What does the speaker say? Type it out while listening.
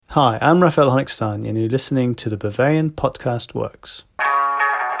Hi, I'm Raphael Honigstein, and you're listening to the Bavarian Podcast Works.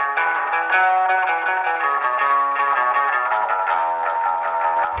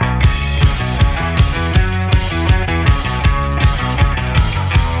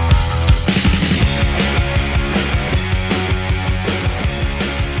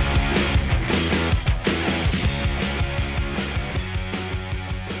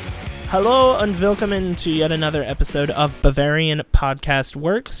 Hello and welcome to yet another episode of Bavarian Podcast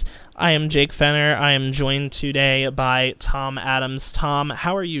Works. I am Jake Fenner. I am joined today by Tom Adams. Tom,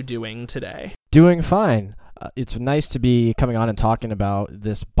 how are you doing today? Doing fine. It's nice to be coming on and talking about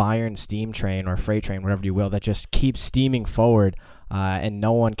this Bayern steam train or freight train, whatever you will, that just keeps steaming forward and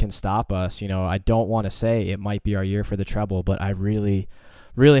no one can stop us. You know, I don't want to say it might be our year for the treble, but I really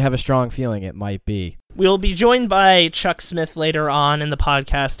have a strong feeling it might be. We'll be joined by Chuck Smith later on in the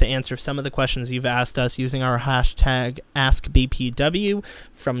podcast to answer some of the questions you've asked us using our hashtag AskBPW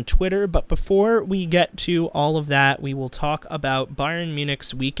from Twitter. But before we get to all of that, we will talk about Bayern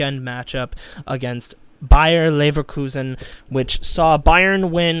Munich's weekend matchup against Bayer Leverkusen, which saw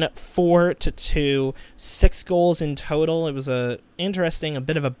Bayern win 4-2, 6 goals in total. It was a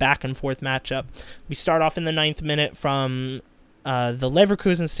bit of a back and forth matchup. We start off in the 9th minute from the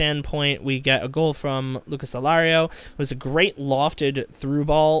Leverkusen standpoint. We get a goal from Lucas Alario. It was a great lofted through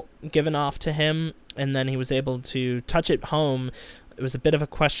ball given off to him, and then he was able to touch it home. It was a bit of a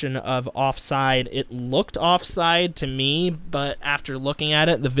question of offside. It looked offside to me, but after looking at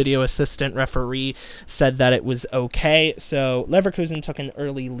it, the video assistant referee said that it was okay, so Leverkusen took an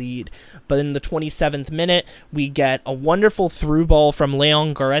early lead. But in the 27th minute, we get a wonderful through ball from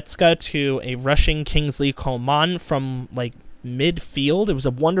Leon Goretzka to a rushing Kingsley Coman from, midfield. It was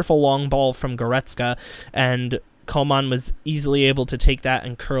a wonderful long ball from Goretzka, and Coman was easily able to take that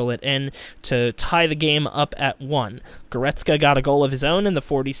and curl it in to tie the game up at 1. Goretzka got a goal of his own in the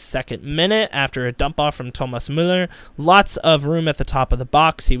 42nd minute after a dump off from Thomas Müller. Lots of room at the top of the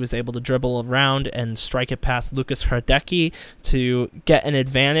box. He was able to dribble around and strike it past Lucas Hradecky to get an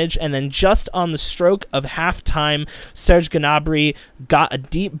advantage. And then just on the stroke of halftime, Serge Gnabry got a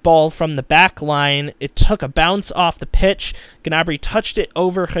deep ball from the back line. It took a bounce off the pitch. Gnabry touched it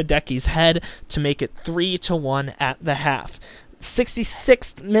over Hradecky's head to make it 3-1 at the half.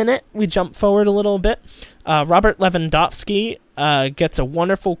 66th minute, we jump forward a little bit. Robert Lewandowski gets a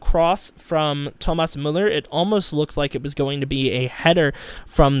wonderful cross from Thomas Müller. It almost looked like it was going to be a header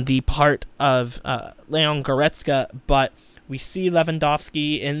from the part of Leon Goretzka, but we see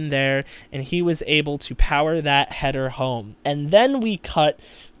Lewandowski in there, and he was able to power that header home. And then we cut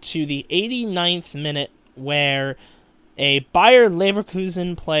to the 89th minute, where a Bayer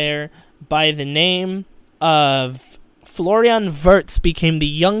Leverkusen player by the name of Florian Wirtz became the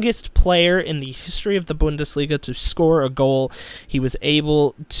youngest player in the history of the Bundesliga to score a goal. He was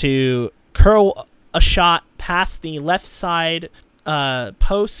able to curl a shot past the left side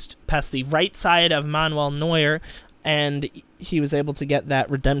post, past the right side of Manuel Neuer, and he was able to get that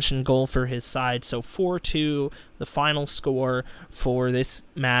redemption goal for his side. So 4-2, the final score for this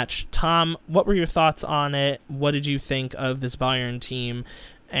match. Tom, what were your thoughts on it? What did you think of this Bayern team?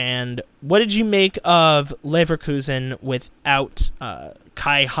 And what did you make of Leverkusen without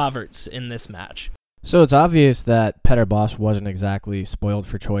Kai Havertz in this match? So it's obvious that Peter Bosz wasn't exactly spoiled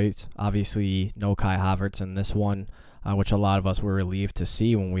for choice. Obviously, no Kai Havertz in this one, which a lot of us were relieved to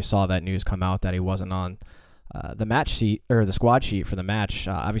see when we saw that news come out that he wasn't on the match sheet or the squad sheet for the match.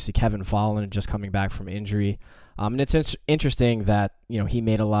 Obviously, Kevin Volland just coming back from injury. And it's interesting that, he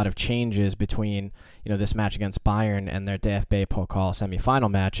made a lot of changes between, this match against Bayern and their DFB Pokal semifinal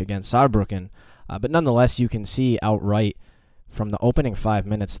match against Saarbrücken. But nonetheless, you can see outright from the opening 5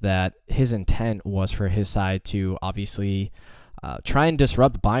 minutes that his intent was for his side to obviously try and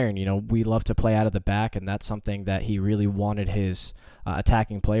disrupt Bayern. We love to play out of the back, and that's something that he really wanted his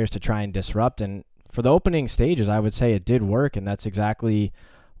attacking players to try and disrupt. And for the opening stages, I would say it did work, and that's exactly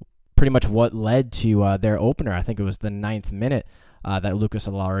pretty much what led to their opener. I think it was the 9th minute that Lucas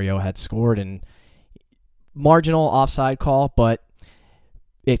Alario had scored, and marginal offside call, but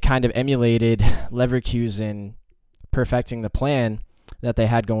it kind of emulated Leverkusen perfecting the plan that they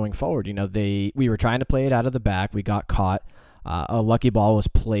had going forward. We were trying to play it out of the back. We got caught. A lucky ball was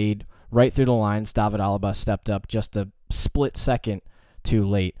played right through the lines. David Alaba stepped up just a split second too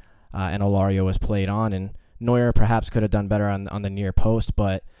late, and Alario was played on, and Neuer perhaps could have done better on the near post,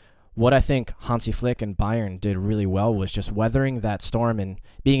 but what I think Hansi Flick and Bayern did really well was just weathering that storm and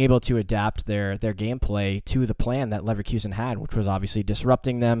being able to adapt their gameplay to the plan that Leverkusen had, which was obviously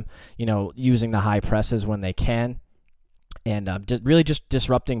disrupting them, using the high presses when they can, and really just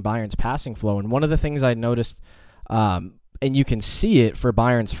disrupting Bayern's passing flow. And one of the things I noticed And you can see it for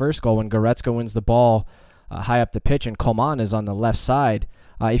Bayern's first goal when Goretzka wins the ball high up the pitch and Coman is on the left side.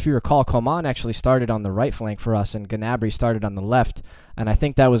 If you recall, Coman actually started on the right flank for us and Gnabry started on the left. And I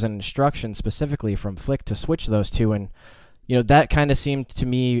think that was an instruction specifically from Flick to switch those two. And, that kind of seemed to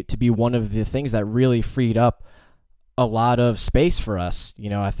me to be one of the things that really freed up a lot of space for us.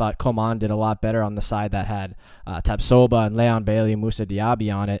 I thought Coman did a lot better on the side that had Tapsoba and Leon Bailey and Moussa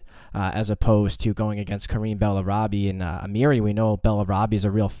Diaby on it, as opposed to going against Karim Bellarabi and Amiri. We know Bellarabi is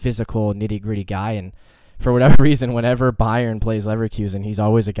a real physical, nitty-gritty guy, and for whatever reason, whenever Bayern plays Leverkusen, he's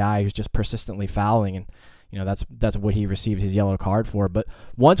always a guy who's just persistently fouling, and that's what he received his yellow card for. But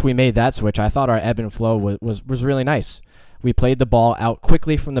once we made that switch, I thought our ebb and flow was really nice. We played the ball out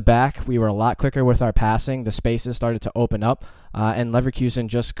quickly from the back. We were a lot quicker with our passing. The spaces started to open up, and Leverkusen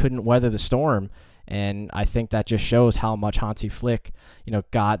just couldn't weather the storm. And I think that just shows how much Hansi Flick,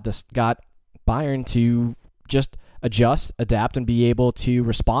 got Bayern to just adjust, adapt, and be able to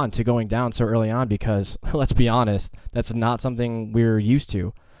respond to going down so early on. Because let's be honest, that's not something we're used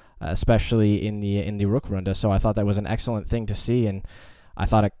to, especially in the Rückrunde. So I thought that was an excellent thing to see, and I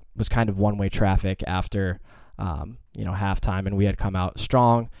thought it was kind of one-way traffic after halftime, and we had come out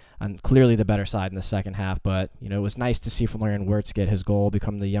strong and clearly the better side in the second half. But it was nice to see Florian Wirtz get his goal,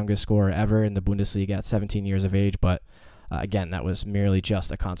 become the youngest scorer ever in the Bundesliga at 17 years of age. But again, that was merely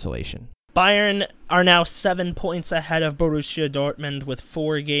just a consolation. Bayern are now 7 points ahead of Borussia Dortmund with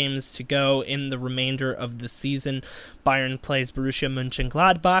 4 games to go in the remainder of the season. Bayern plays Borussia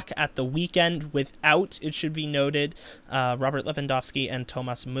Mönchengladbach at the weekend without, it should be noted, Robert Lewandowski and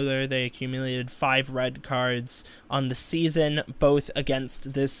Thomas Müller. They accumulated 5 red cards on the season, both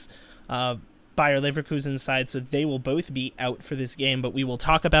against this Bayer Leverkusen side, so they will both be out for this game, but we will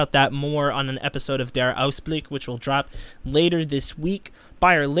talk about that more on an episode of Der Ausblick, which will drop later this week.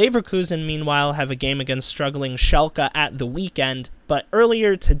 Bayer Leverkusen, meanwhile, have a game against struggling Schalke at the weekend, but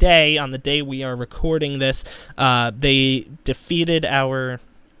earlier today, on the day we are recording this, they defeated our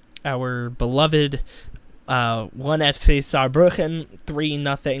beloved 1FC Saarbrücken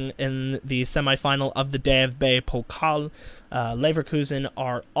 3-0 in the semifinal of the DFB Pokal. Leverkusen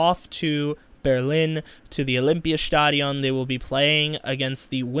are off to Berlin to the Olympiastadion. They will be playing against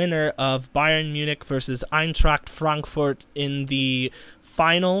the winner of Bayern Munich versus Eintracht Frankfurt in the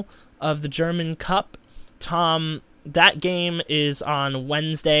final of the German Cup. Tom, that game is on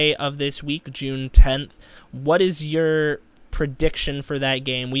Wednesday of this week, June 10th. What is your prediction for that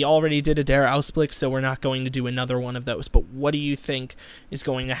game? We already did a Der Ausblick, so we're not going to do another one of those, but what do you think is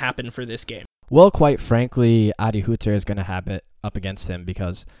going to happen for this game? Well, quite frankly, Adi Hütter is going to have it up against him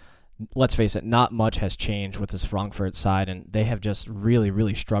because, let's face it, not much has changed with this Frankfurt side, and they have just really,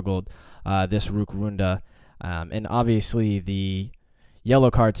 really struggled this Rückrunde. And obviously, the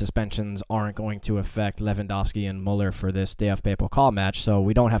yellow card suspensions aren't going to affect Lewandowski and Müller for this DFB Pokal match, so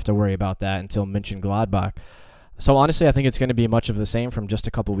we don't have to worry about that until Mönchengladbach. So honestly, I think it's going to be much of the same from just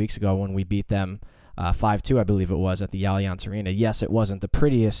a couple weeks ago when we beat them 5-2, I believe it was, at the Allianz Arena. Yes, it wasn't the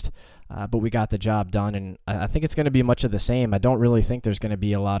prettiest, but we got the job done, and I think it's going to be much of the same. I don't really think there's going to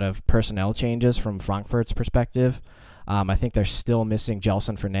be a lot of personnel changes from Frankfurt's perspective. I think they're still missing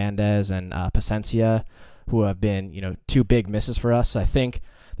Gelson Fernandez and Paciencia, who have been, 2 big misses for us. I think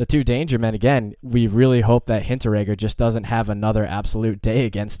the 2 danger men, again, we really hope that Hinteregger just doesn't have another absolute day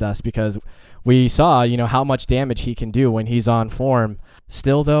against us, because we saw, how much damage he can do when he's on form.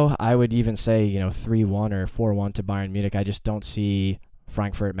 Still, though, I would even say, 3-1 or 4-1 to Bayern Munich. I just don't see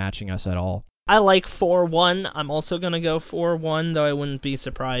Frankfurt matching us at all. I like 4-1. I'm also going to go 4-1, though I wouldn't be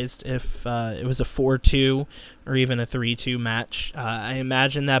surprised if it was a 4-2 or even a 3-2 match. I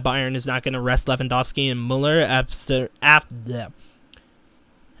imagine that Bayern is not going to rest Lewandowski and Müller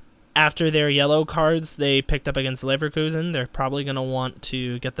after their yellow cards they picked up against Leverkusen. They're probably going to want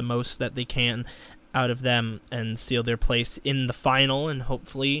to get the most that they can out of them and seal their place in the final, and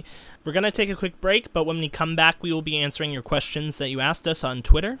hopefully we're going to take a quick break, but when we come back we will be answering your questions that you asked us on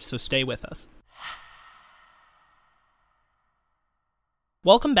Twitter, so stay with us.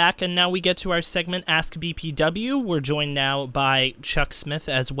 Welcome back, and now we get to our segment Ask BPW. We're joined now by Chuck Smith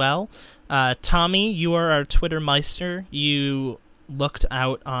as well. Tommy, you are our Twitter meister. You looked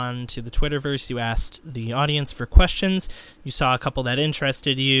out onto the Twitterverse. You asked the audience for questions. You saw a couple that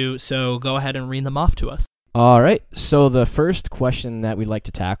interested you, so go ahead and read them off to us. All right. So the first question that we'd like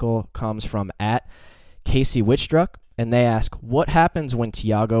to tackle comes from @Casey Whitstruck, and they ask, what happens when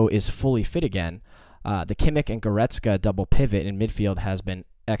Thiago is fully fit again? The Kimmich and Goretzka double pivot in midfield has been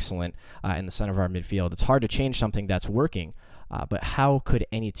excellent in the center of our midfield. It's hard to change something that's working. But how could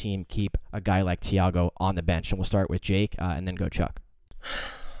any team keep a guy like Thiago on the bench? And we'll start with Jake and then go Chuck.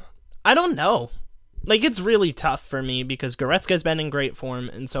 I don't know. like, it's really tough for me because Goretzka's been in great form,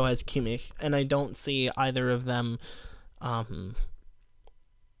 and so has Kimmich, and I don't see either of them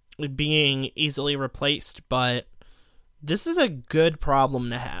being easily replaced, but this is a good problem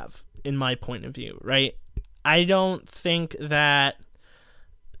to have, in my point of view, right? I don't think that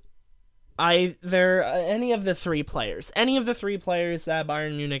any of the three players that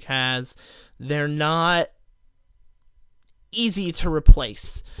Bayern Munich has, they're not easy to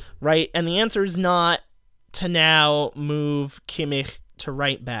replace, right? And the answer is not to now move Kimmich to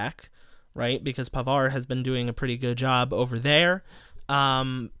right back, right? Because Pavard has been doing a pretty good job over there.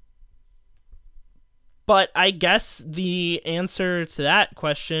 But I guess the answer to that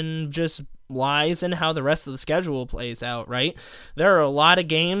question just lies in how the rest of the schedule plays out, right? There are a lot of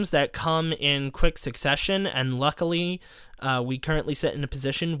games that come in quick succession, and luckily we currently sit in a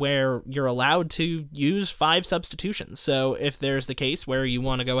position where you're allowed to use 5 substitutions. So if there's the case where you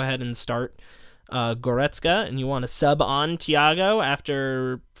want to go ahead and start Goretzka and you want to sub on Thiago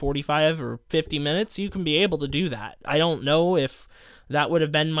after 45 or 50 minutes, you can be able to do that. I don't know if that would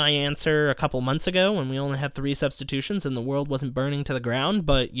have been my answer a couple months ago when we only had 3 substitutions and the world wasn't burning to the ground,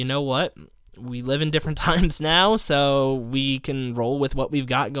 but you know what? We live in different times now, so we can roll with what we've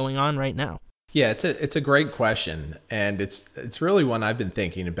got going on right now. Yeah, it's a great question, and it's really one I've been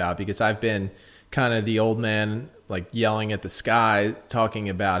thinking about because I've been kind of the old man, like yelling at the sky, talking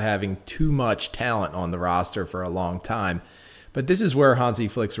about having too much talent on the roster for a long time. But this is where Hansi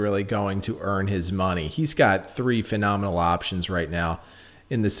Flick's really going to earn his money. He's got 3 phenomenal options right now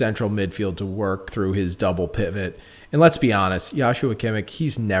in the central midfield to work through his double pivot. And let's be honest, Joshua Kimmich,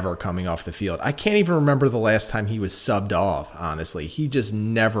 he's never coming off the field. I can't even remember the last time he was subbed off, honestly. He just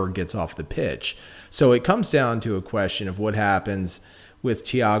never gets off the pitch. So it comes down to a question of what happens with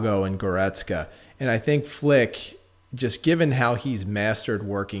Thiago and Goretzka. And I think Flick, just given how he's mastered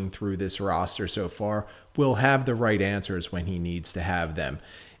working through this roster so far, will have the right answers when he needs to have them.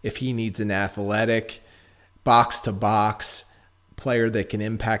 If he needs an athletic, box-to-box player that can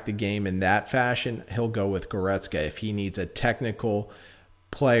impact the game in that fashion, he'll go with Goretzka. If he needs a technical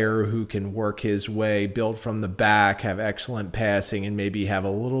player who can work his way, build from the back, have excellent passing, and maybe have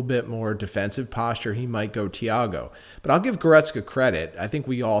a little bit more defensive posture, he might go Thiago. But I'll give Goretzka credit. I think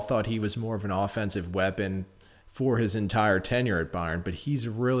we all thought he was more of an offensive weapon for his entire tenure at Bayern, but he's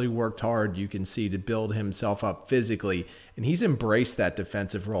really worked hard, you can see, to build himself up physically, and he's embraced that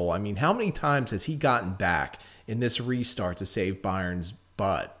defensive role. I mean, how many times has he gotten back in this restart to save Bayern's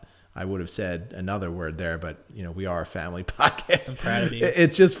butt? I would have said another word there, but we are a family podcast. I'm proud of you.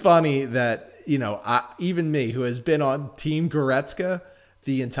 It's just funny that even me, who has been on Team Goretzka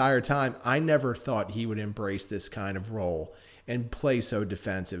the entire time, I never thought he would embrace this kind of role and play so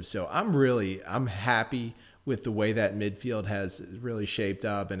defensive. So I'm happy with the way that midfield has really shaped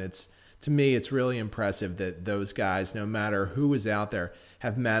up, and to me, it's really impressive that those guys, no matter who is out there,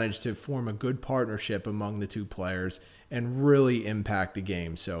 have managed to form a good partnership among the 2 players and really impact the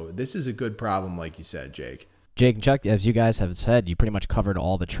game. So this is a good problem, like you said, Jake. Jake and Chuck, as you guys have said, you pretty much covered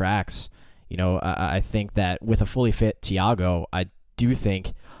all the tracks. I think that with a fully fit Thiago, I do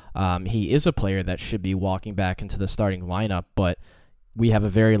think he is a player that should be walking back into the starting lineup, but we have a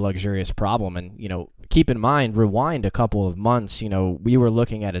very luxurious problem. And, keep in mind, rewind a couple of months, we were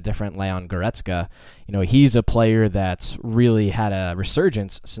looking at a different Leon Goretzka. He's a player that's really had a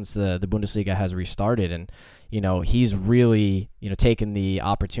resurgence since the Bundesliga has restarted. And, he's really, taken the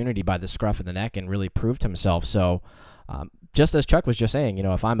opportunity by the scruff of the neck and really proved himself. So just as Chuck was just saying,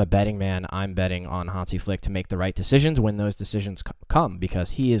 if I'm a betting man, I'm betting on Hansi Flick to make the right decisions when those decisions come,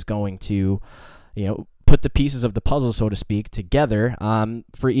 because he is going to, put the pieces of the puzzle, so to speak, together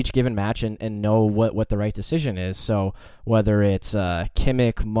for each given match and know what the right decision is. So whether it's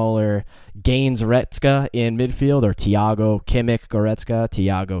Kimmich, Muller, Gaines, Goretzka in midfield, or Thiago, Kimmich, Goretzka,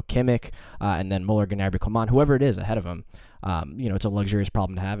 Thiago, Kimmich, and then Muller, Gnabry, Coman, whoever it is ahead of him, it's a luxurious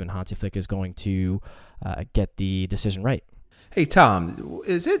problem to have, and Hansi Flick is going to get the decision right. Hey, Tom,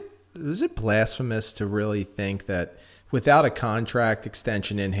 is it blasphemous to really think that without a contract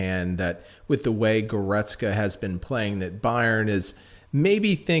extension in hand, that with the way Goretzka has been playing, that Bayern is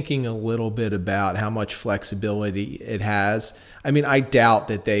maybe thinking a little bit about how much flexibility it has? I mean, I doubt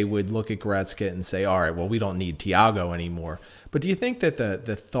that they would look at Goretzka and say, all right, well, we don't need Thiago anymore. But do you think that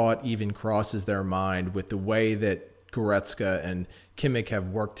the thought even crosses their mind with the way that Goretzka and Kimmich have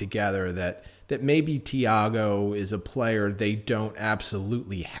worked together, that maybe Thiago is a player they don't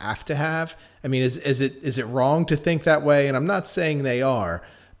absolutely have to have? I mean, is it wrong to think that way? And I'm not saying they are,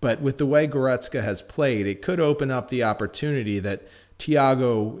 but with the way Goretzka has played, it could open up the opportunity that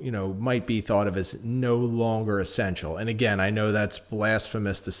Thiago, might be thought of as no longer essential. And again, I know that's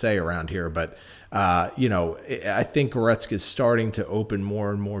blasphemous to say around here, but, I think Goretzka is starting to open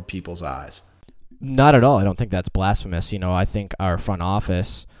more and more people's eyes. Not at all. I don't think that's blasphemous. I think our front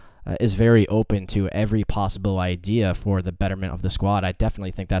office is very open to every possible idea for the betterment of the squad. I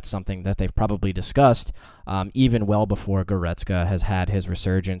definitely think that's something that they've probably discussed even well before Goretzka has had his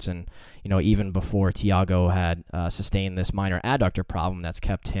resurgence, and even before Thiago had sustained this minor adductor problem that's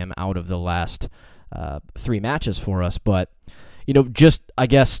kept him out of the last 3 matches for us. But just I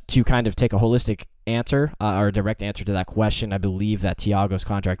guess to kind of take a holistic answer or a direct answer to that question, I believe that Thiago's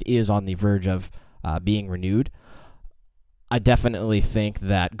contract is on the verge of being renewed. I definitely think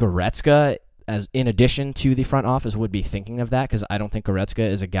that Goretzka, as in addition to the front office, would be thinking of that, because I don't think Goretzka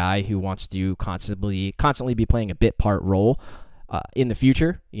is a guy who wants to constantly be playing a bit part role in the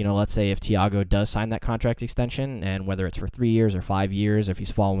future. Let's say if Thiago does sign that contract extension, and whether it's for 3 years or 5 years, if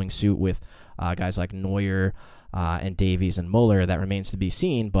he's following suit with guys like Neuer and Davies and Muller, that remains to be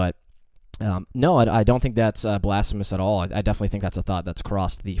seen. But no, I don't think that's blasphemous at all. I definitely think that's a thought that's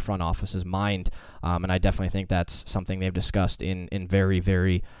crossed the front office's mind, and I definitely think that's something they've discussed in very,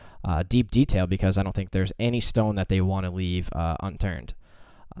 very deep detail, because I don't think there's any stone that they want to leave unturned.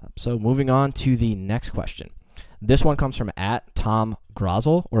 So moving on to the next question. This one comes from @Tom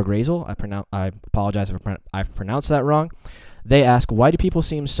Grazel or Grazel. I apologize if I've pronounced that wrong. They ask, why do people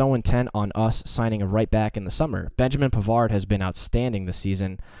seem so intent on us signing a right back in the summer? Benjamin Pavard has been outstanding this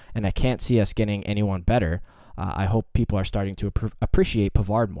season, and I can't see us getting anyone better. I hope people are starting to appreciate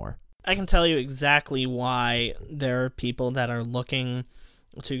Pavard more. I can tell you exactly why there are people that are looking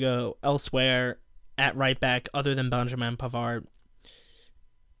to go elsewhere at right back other than Benjamin Pavard.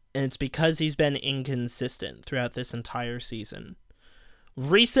 And it's because he's been inconsistent throughout this entire season.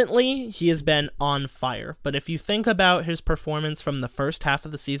 Recently, he has been on fire, but if you think about his performance from the first half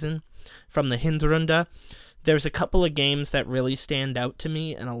of the season, from the Hinrunde, there's a couple of games that really stand out to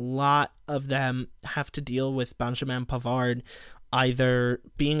me, and a lot of them have to deal with Benjamin Pavard either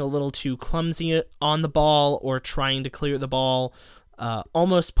being a little too clumsy on the ball or trying to clear the ball,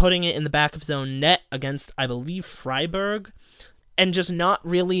 almost putting it in the back of his own net against, I believe, Freiburg, and just not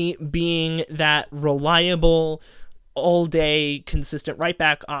really being that reliable all-day consistent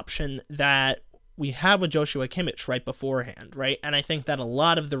right-back option that we had with Joshua Kimmich right beforehand, right? And I think that a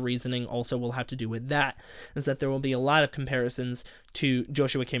lot of the reasoning also will have to do with that, is that there will be a lot of comparisons to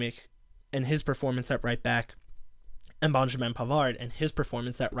Joshua Kimmich and his performance at right-back and Benjamin Pavard and his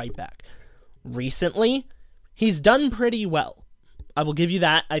performance at right-back. Recently, he's done pretty well. I will give you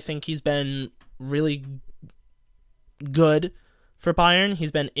that. I think he's been really good for Bayern.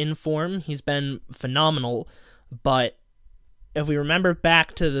 He's been in form. He's been phenomenal. But if we remember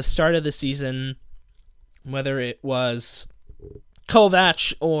back to the start of the season, whether it was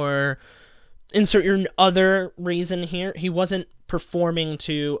Kovac or insert your other reason here, he wasn't performing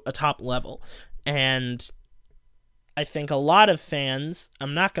to a top level. And I think a lot of fans,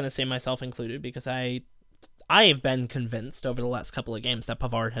 I'm not going to say myself included, because I have been convinced over the last couple of games that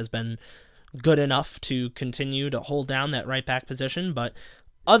Pavard has been good enough to continue to hold down that right back position, but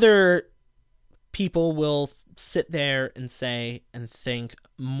other people will sit there and say and think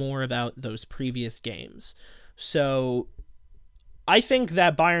more about those previous games. So I think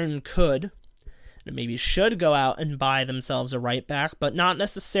that Bayern could and maybe should go out and buy themselves a right back, but not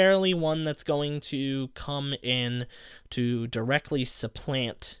necessarily one that's going to come in to directly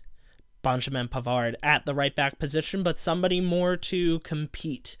supplant Benjamin Pavard at the right back position, but somebody more to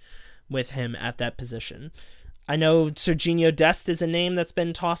compete with him at that position. I know Serginho Dest is a name that's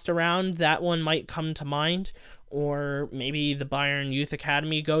been tossed around. That one might come to mind. Or maybe the Bayern Youth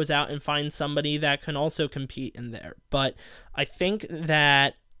Academy goes out and finds somebody that can also compete in there. But I think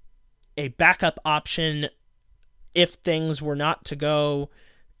that a backup option, if things were not to go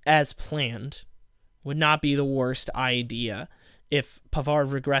as planned, would not be the worst idea. If Pavard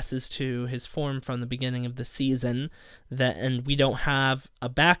regresses to his form from the beginning of the season, and we don't have a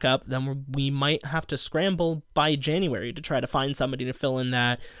backup, then we might have to scramble by January to try to find somebody to fill in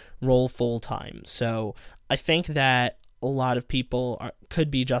that role full time. So I think that a lot of people could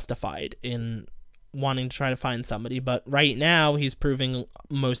be justified in wanting to try to find somebody, but right now he's proving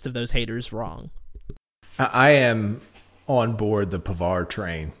most of those haters wrong. I am on board the Pavard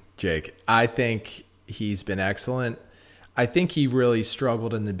train, Jake. I think he's been excellent. I think he really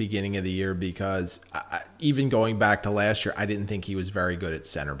struggled in the beginning of the year because even going back to last year, I didn't think he was very good at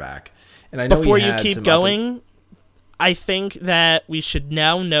center back. And I know before you keep going, I think that we should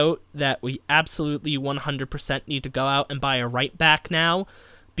now note that we absolutely 100% need to go out and buy a right back now,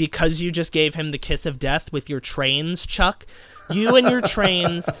 because you just gave him the kiss of death with your trains, Chuck. You and your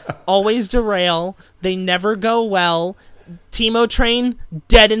trains always derail. They never go well. Timo train,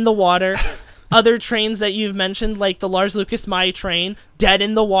 dead in the water. Other trains that you've mentioned, like the Lars Lucas Mai train, dead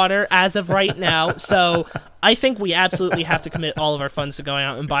in the water as of right now. So I think we absolutely have to commit all of our funds to going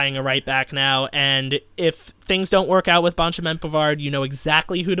out and buying a right back now. And if things don't work out with Benjamin Pavard, you know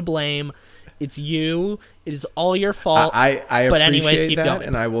exactly who to blame. It's you. It is all your fault. I but appreciate anyways, keep that, going.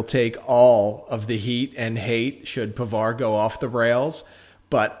 and I will take all of the heat and hate should Pavard go off the rails.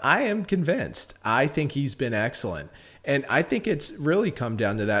 But I am convinced. I think he's been excellent. And I think it's really come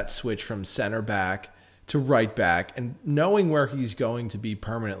down to that switch from center back to right back and knowing where he's going to be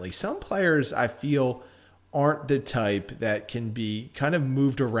permanently. Some players, I feel, aren't the type that can be kind of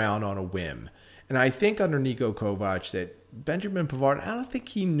moved around on a whim. And I think under Niko Kovac that Benjamin Pavard, I don't think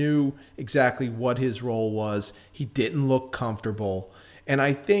he knew exactly what his role was. He didn't look comfortable. And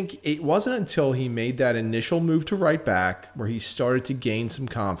I think it wasn't until he made that initial move to right back where he started to gain some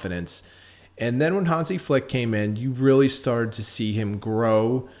confidence. And then when Hansi Flick came in, you really started to see him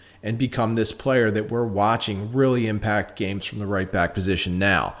grow and become this player that we're watching really impact games from the right back position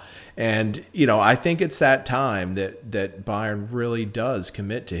now. And, you know, I think it's that time that Bayern really does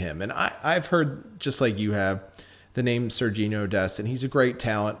commit to him. And I've heard, just like you have, the name Sergiño Dest, and he's a great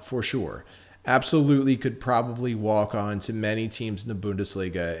talent for sure. Absolutely could probably walk on to many teams in the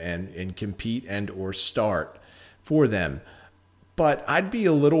Bundesliga and compete and or start for them. But I'd be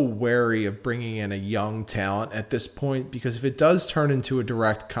a little wary of bringing in a young talent at this point, because if it does turn into a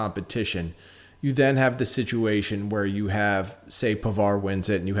direct competition, you then have the situation where you have, say, Pavard wins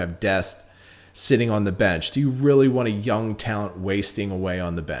it and you have Dest sitting on the bench. Do you really want a young talent wasting away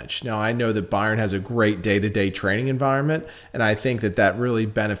on the bench? Now, I know that Bayern has a great day-to-day training environment, and I think that really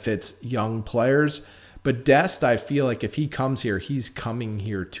benefits young players. But Dest, I feel like if he comes here, he's coming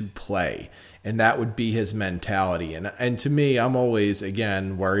here to play. And that would be his mentality. And to me, I'm always,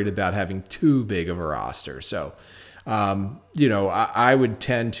 again, worried about having too big of a roster. So, you know, I would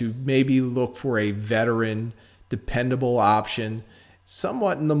tend to maybe look for a veteran, dependable option,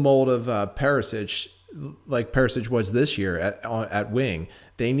 somewhat in the mold of Perisic, like Perisic was this year at wing.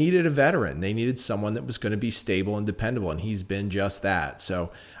 They needed a veteran. They needed someone that was going to be stable and dependable, and he's been just that.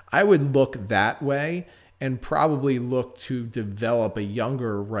 So I would look that way and probably look to develop a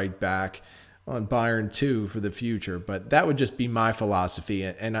younger right back on Bayern too for the future. But that would just be my philosophy.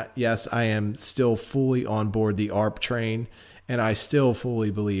 And yes, I am still fully on board the ARP train, and I still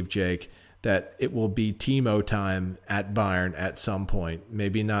fully believe, Jake, that it will be Timo time at Bayern at some point.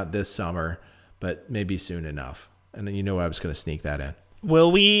 Maybe not this summer, but maybe soon enough. And then, you know, I was going to sneak that in.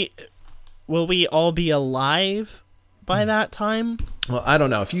 Will we all be alive by that time? Well, I don't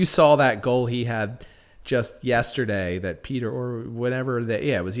know. If you saw that goal he had just yesterday, that Peter, or whenever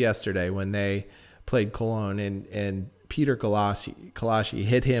it was yesterday when they played Cologne, and Peter Kalashi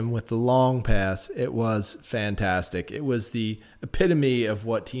hit him with the long pass. It was fantastic. It was the epitome of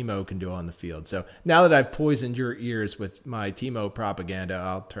what Timo can do on the field. So now that I've poisoned your ears with my Timo propaganda,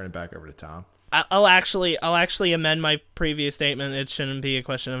 I'll turn it back over to Tom. I'll actually amend my previous statement. It shouldn't be a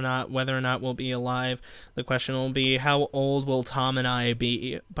question of not whether or not we'll be alive. The question will be, how old will Tom and I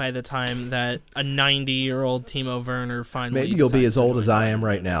be by the time that a 90-year-old Timo Werner finally... Maybe you'll be as old as I am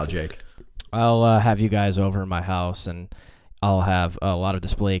right now, Jake. I'll have you guys over at my house, and I'll have a lot of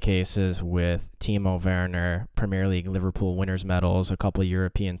display cases with Timo Werner, Premier League Liverpool winners medals, a couple of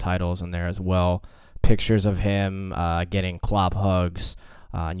European titles in there as well. Pictures of him getting Klopp hugs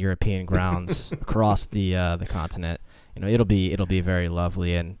on European grounds across the continent. You know, it'll be very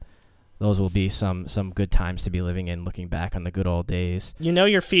lovely, and those will be some good times to be living in, looking back on the good old days. You know,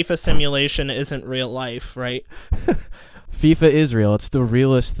 your FIFA simulation isn't real life, right? FIFA is real. It's the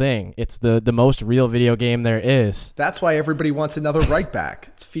realest thing. It's the most real video game there is. That's why everybody wants another right back.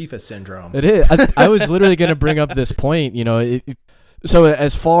 It's FIFA syndrome. It is. I was literally going to bring up this point. You know, so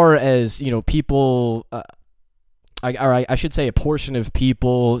as far as, you know, people. I should say a portion of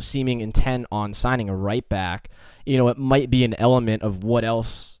people seeming intent on signing a right back, you know, it might be an element of what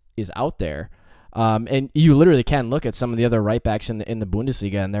else is out there. And you literally can look at some of the other right backs in the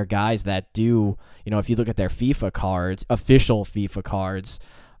Bundesliga, and they're guys that do, you know, if you look at their FIFA cards, official FIFA cards,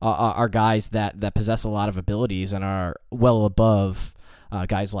 are guys that possess a lot of abilities and are well above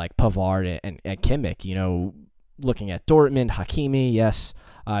guys like Pavard and Kimmich. You know, looking at Dortmund, Hakimi, yes.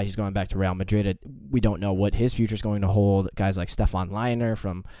 He's going back to Real Madrid. We don't know what his future is going to hold. Guys like Stefan Leiner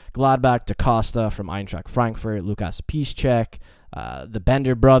from Gladbach, Da Costa from Eintracht Frankfurt, Lukas Piszczek, the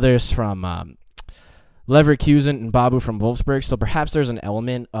Bender brothers from Leverkusen, and Babu from Wolfsburg. So perhaps there's an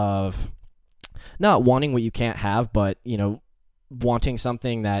element of not wanting what you can't have, but, you know, wanting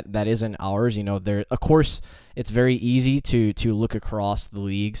something that isn't ours. There, of course, it's very easy to look across the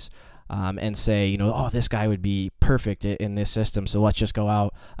leagues and say, oh, this guy would be perfect in this system, so let's just go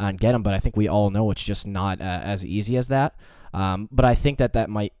out and get him. But I think we all know it's just not as easy as that. But I think that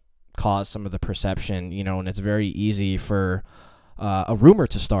might cause some of the perception, and it's very easy for a rumor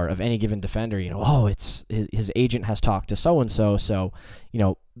to start of any given defender, it's his agent has talked to so-and-so, so,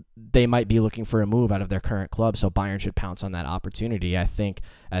 they might be looking for a move out of their current club, so Bayern should pounce on that opportunity. I think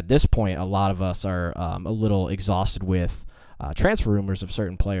at this point, a lot of us are a little exhausted with transfer rumors of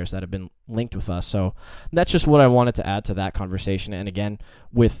certain players that have been linked with us. So that's just what I wanted to add to that conversation. And again,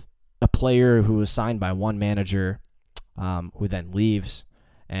 with a player who was signed by one manager who then leaves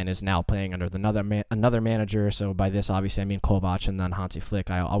and is now playing under another manager. So by this, obviously, I mean Kovac and then Hansi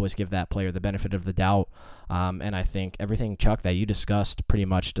Flick. I always give that player the benefit of the doubt. And I think everything, Chuck, that you discussed pretty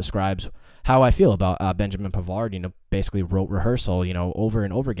much describes how I feel about Benjamin Pavard. Basically wrote rehearsal, over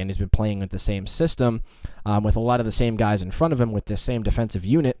and over again. He's been playing with the same system with a lot of the same guys in front of him with the same defensive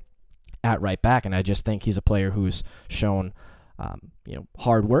unit at right back. And I just think he's a player who's shown,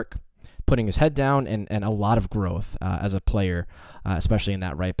 hard work, putting his head down, and a lot of growth as a player, especially in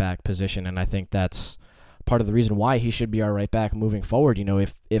that right back position. And I think that's part of the reason why he should be our right back moving forward.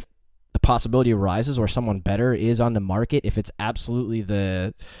 If the possibility arises or someone better is on the market, if it's absolutely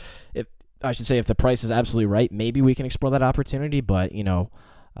if the price is absolutely right, maybe we can explore that opportunity. But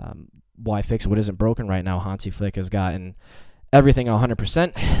why fix what isn't broken right now? Hansi Flick has gotten everything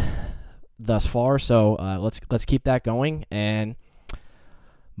 100% thus far, so let's keep that going. And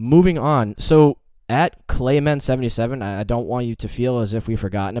moving on, so at Clayman77, I don't want you to feel as if we've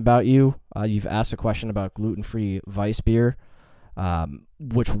forgotten about you. You've asked a question about gluten-free Weiss beer,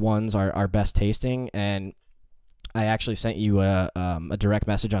 which ones are best tasting, and I actually sent you a direct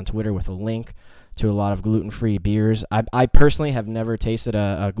message on Twitter with a link to a lot of gluten-free beers. I personally have never tasted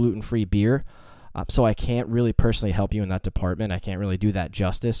a gluten-free beer, so I can't really personally help you in that department. I can't really do that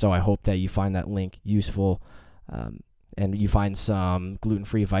justice, so I hope that you find that link useful and you find some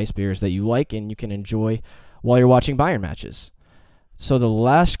gluten-free Weiss beers that you like and you can enjoy while you're watching Bayern matches. So the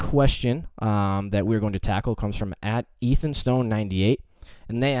last question that we're going to tackle comes from at EthanStone98,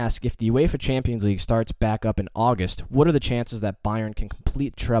 and they ask, if the UEFA Champions League starts back up in August, what are the chances that Bayern can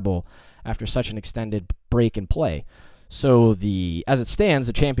complete treble after such an extended break in play? So as it stands,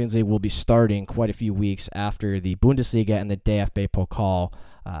 the Champions League will be starting quite a few weeks after the Bundesliga and the DFB Pokal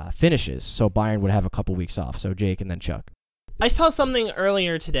finishes. So Bayern would have a couple weeks off. So Jake and then Chuck. I saw something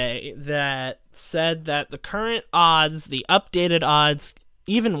earlier today that said that the current odds, the updated odds,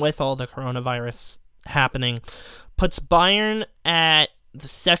 even with all the coronavirus happening, puts Bayern at the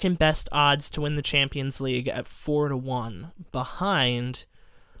second best odds to win the Champions League at 4-1, behind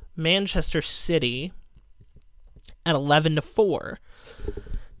Manchester City at 11-4.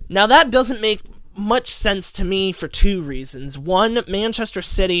 Now that doesn't make much sense to me for two reasons. One, Manchester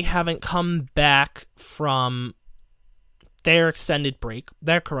City haven't come back from their extended break,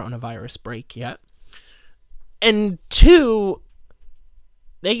 their coronavirus break yet. And two,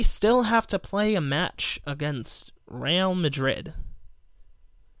 they still have to play a match against Real Madrid.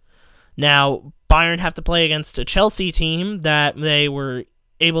 Now, Bayern have to play against a Chelsea team that they were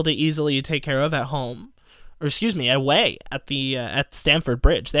able to easily take care of at home. Away at Stamford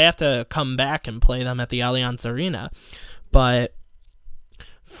Bridge. They have to come back and play them at the Allianz Arena. But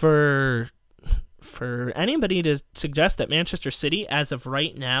for anybody to suggest that Manchester City, as of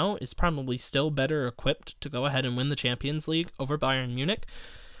right now, is probably still better equipped to go ahead and win the Champions League over Bayern Munich,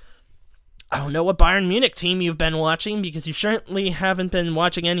 I don't know what Bayern Munich team you've been watching, because you certainly haven't been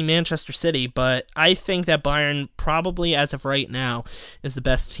watching any Manchester City, but I think that Bayern probably, as of right now, is the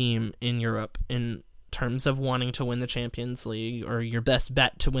best team in Europe in terms of wanting to win the Champions League, or your best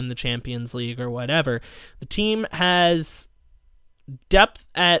bet to win the Champions League, or whatever. The team has depth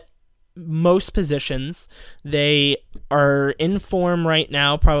at most positions. They are in form right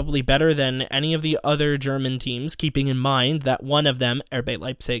now, probably better than any of the other German teams, keeping in mind that one of them, RB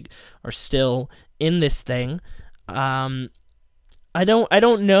Leipzig, are still in this thing. I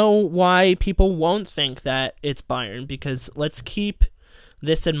don't know why people won't think that it's Bayern, because let's keep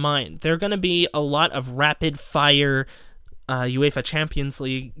this in mind. There are going to be a lot of rapid-fire UEFA Champions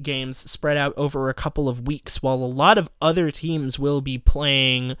League games spread out over a couple of weeks, while a lot of other teams will be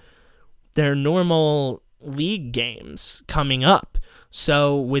playing their normal league games coming up.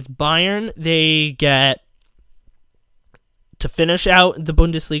 So with Bayern, they get to finish out the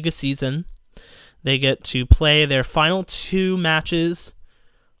Bundesliga season. They get to play their final two matches,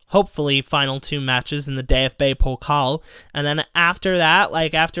 hopefully final two matches in the DFB Pokal. And then after that,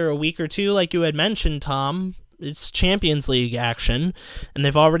 like after a week or two, like you had mentioned, Tom, It's Champions League action, and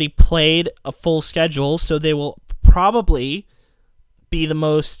they've already played a full schedule, so they will probably be the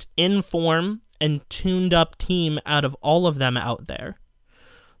most in form and tuned up team out of all of them out there.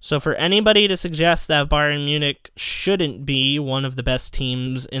 So for anybody to suggest that Bayern Munich shouldn't be one of the best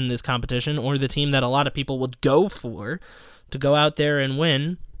teams in this competition, or the team that a lot of people would go for to go out there and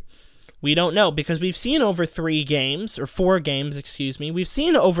win, we don't know, because we've seen over 4 games, we've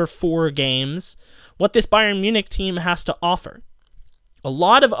seen over 4 games what this Bayern Munich team has to offer. A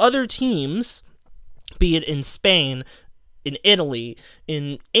lot of other teams, be it in Spain, in Italy,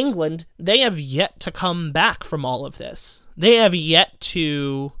 in England, they have yet to come back from all of this. They have yet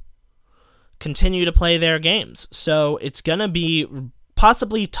to continue to play their games. So it's going to be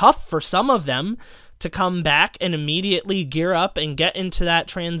possibly tough for some of them to come back and immediately gear up and get into that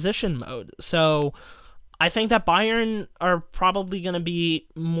transition mode. So I think that Bayern are probably going to be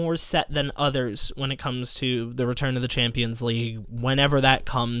more set than others when it comes to the return of the Champions League, whenever that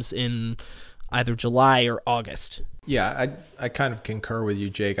comes in either July or August. Yeah, I kind of concur with you,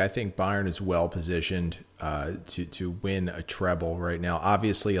 Jake. I think Bayern is well positioned to win a treble right now.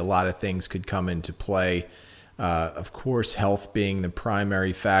 Obviously, a lot of things could come into play. Of course, health being the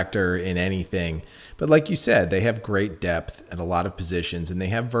primary factor in anything. But like you said, they have great depth at a lot of positions, and they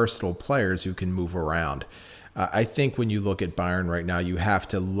have versatile players who can move around. I think when you look at Bayern right now, you have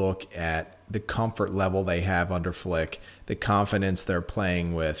to look at the comfort level they have under Flick, the confidence they're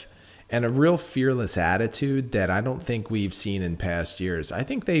playing with, and a real fearless attitude that I don't think we've seen in past years. I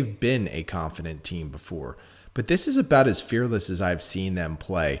think they've been a confident team before, but this is about as fearless as I've seen them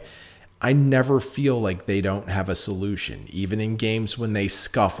play. I never feel like they don't have a solution. Even in games when they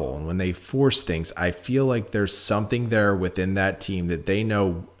scuffle and when they force things, I feel like there's something there within that team that they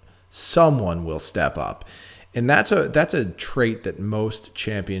know someone will step up. And that's a trait that most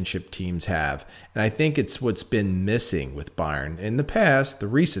championship teams have. And I think it's what's been missing with Bayern. In the past, the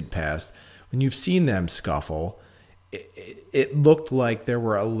recent past, when you've seen them scuffle, it looked like there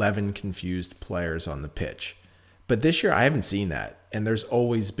were 11 confused players on the pitch. But this year, I haven't seen that. And there's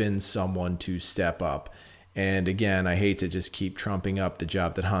always been someone to step up. And again, I hate to just keep trumping up the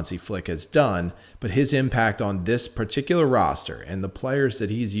job that Hansi Flick has done, but his impact on this particular roster and the players that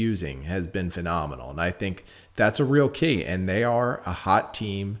he's using has been phenomenal. And I think that's a real key. And they are a hot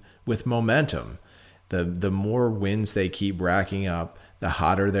team with momentum. The more wins they keep racking up, the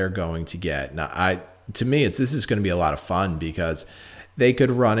hotter they're going to get. Now, to me, this is going to be a lot of fun, because they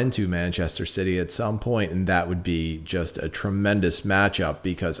could run into Manchester City at some point, and that would be just a tremendous matchup,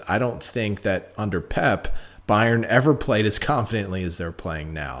 because I don't think that under Pep, Bayern ever played as confidently as they're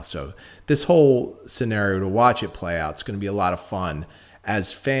playing now. So this whole scenario, to watch it play out, it's going to be a lot of fun.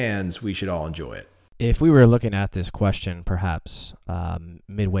 As fans, we should all enjoy it. If we were looking at this question perhaps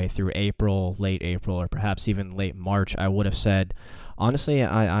midway through April, late April, or perhaps even late March, I would have said, honestly,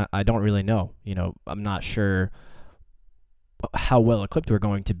 I don't really know. I'm not sure how well equipped we're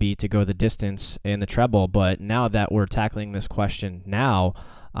going to be to go the distance in the treble. But now that we're tackling this question now,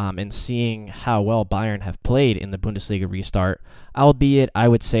 and seeing how well Bayern have played in the Bundesliga restart, albeit I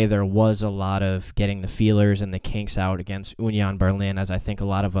would say there was a lot of getting the feelers and the kinks out against Union Berlin, as I think a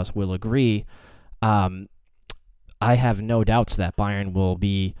lot of us will agree. I have no doubts that Bayern will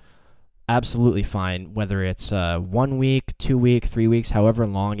be absolutely fine, whether it's 1 week, 2 weeks, 3 weeks, however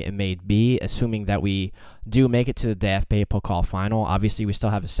long it may be, assuming that we do make it to the DFB Pokal final. Obviously, we still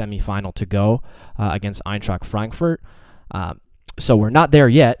have a semifinal to go against Eintracht Frankfurt. So we're not there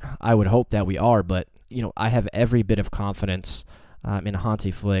yet. I would hope that we are, but I have every bit of confidence in Hansi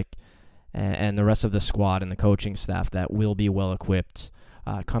Flick and the rest of the squad and the coaching staff that will be well equipped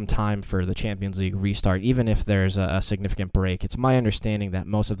come time for the Champions League restart, even if there's a significant break. It's my understanding that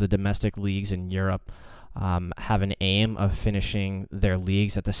most of the domestic leagues in Europe have an aim of finishing their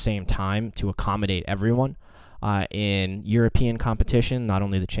leagues at the same time to accommodate everyone in European competition, not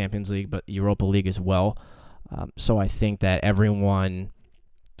only the Champions League, but Europa League as well. So I think that everyone,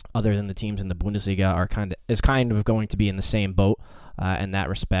 other than the teams in the Bundesliga, is kind of going to be in the same boat in that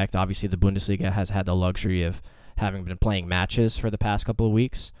respect. Obviously, the Bundesliga has had the luxury of having been playing matches for the past couple of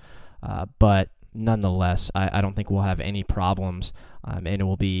weeks. But nonetheless, I don't think we'll have any problems. And it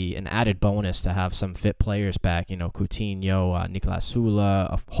will be an added bonus to have some fit players back. Coutinho, Niklas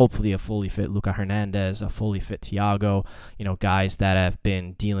Sula, hopefully a fully fit Luka Hernandez, a fully fit Thiago, guys that have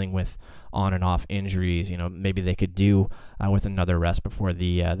been dealing with on and off injuries. Maybe they could do with another rest before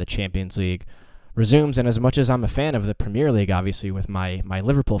the Champions League resumes. And as much as I'm a fan of the Premier League, obviously with my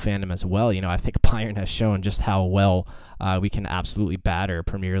Liverpool fandom as well, I think Bayern has shown just how well we can absolutely batter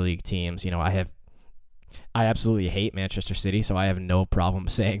Premier League teams. I have I absolutely hate Manchester City, so I have no problem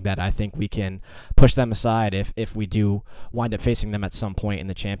saying that I think we can push them aside if we do wind up facing them at some point in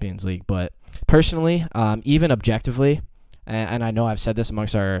the Champions League. But personally, even objectively, and I know I've said this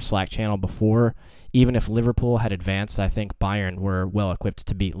amongst our Slack channel before, even if Liverpool had advanced, I think Bayern were well equipped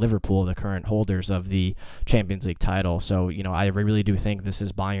to beat Liverpool, the current holders of the Champions League title. So, I really do think this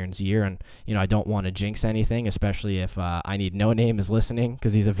is Bayern's year, and, I don't want to jinx anything, especially if I Need No Name is listening,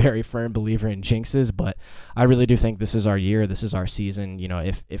 because he's a very firm believer in jinxes, but I really do think this is our year, this is our season.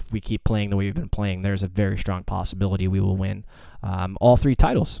 If we keep playing the way we've been playing, there's a very strong possibility we will win all 3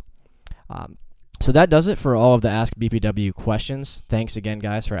 titles. So that does it for all of the Ask BPW questions. Thanks again,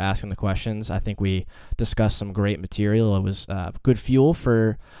 guys, for asking the questions. I think we discussed some great material. It was good fuel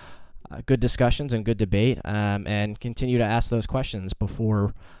for good discussions and good debate, and continue to ask those questions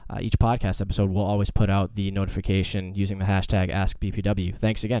before each podcast episode. We'll always put out the notification using the hashtag AskBPW.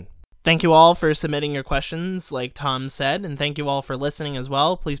 Thanks again. Thank you all for submitting your questions, like Tom said, and thank you all for listening as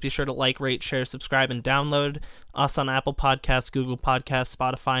well. Please be sure to like, rate, share, subscribe, and download us on Apple Podcasts, Google Podcasts,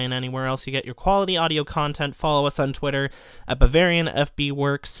 Spotify, and anywhere else you get your quality audio content. Follow us on Twitter at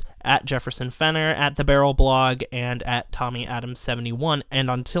BavarianFBWorks, at Jefferson Fenner, at The Barrel Blog, and at TommyAdams71. And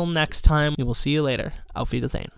until next time, we will see you later. Auf Wiedersehen.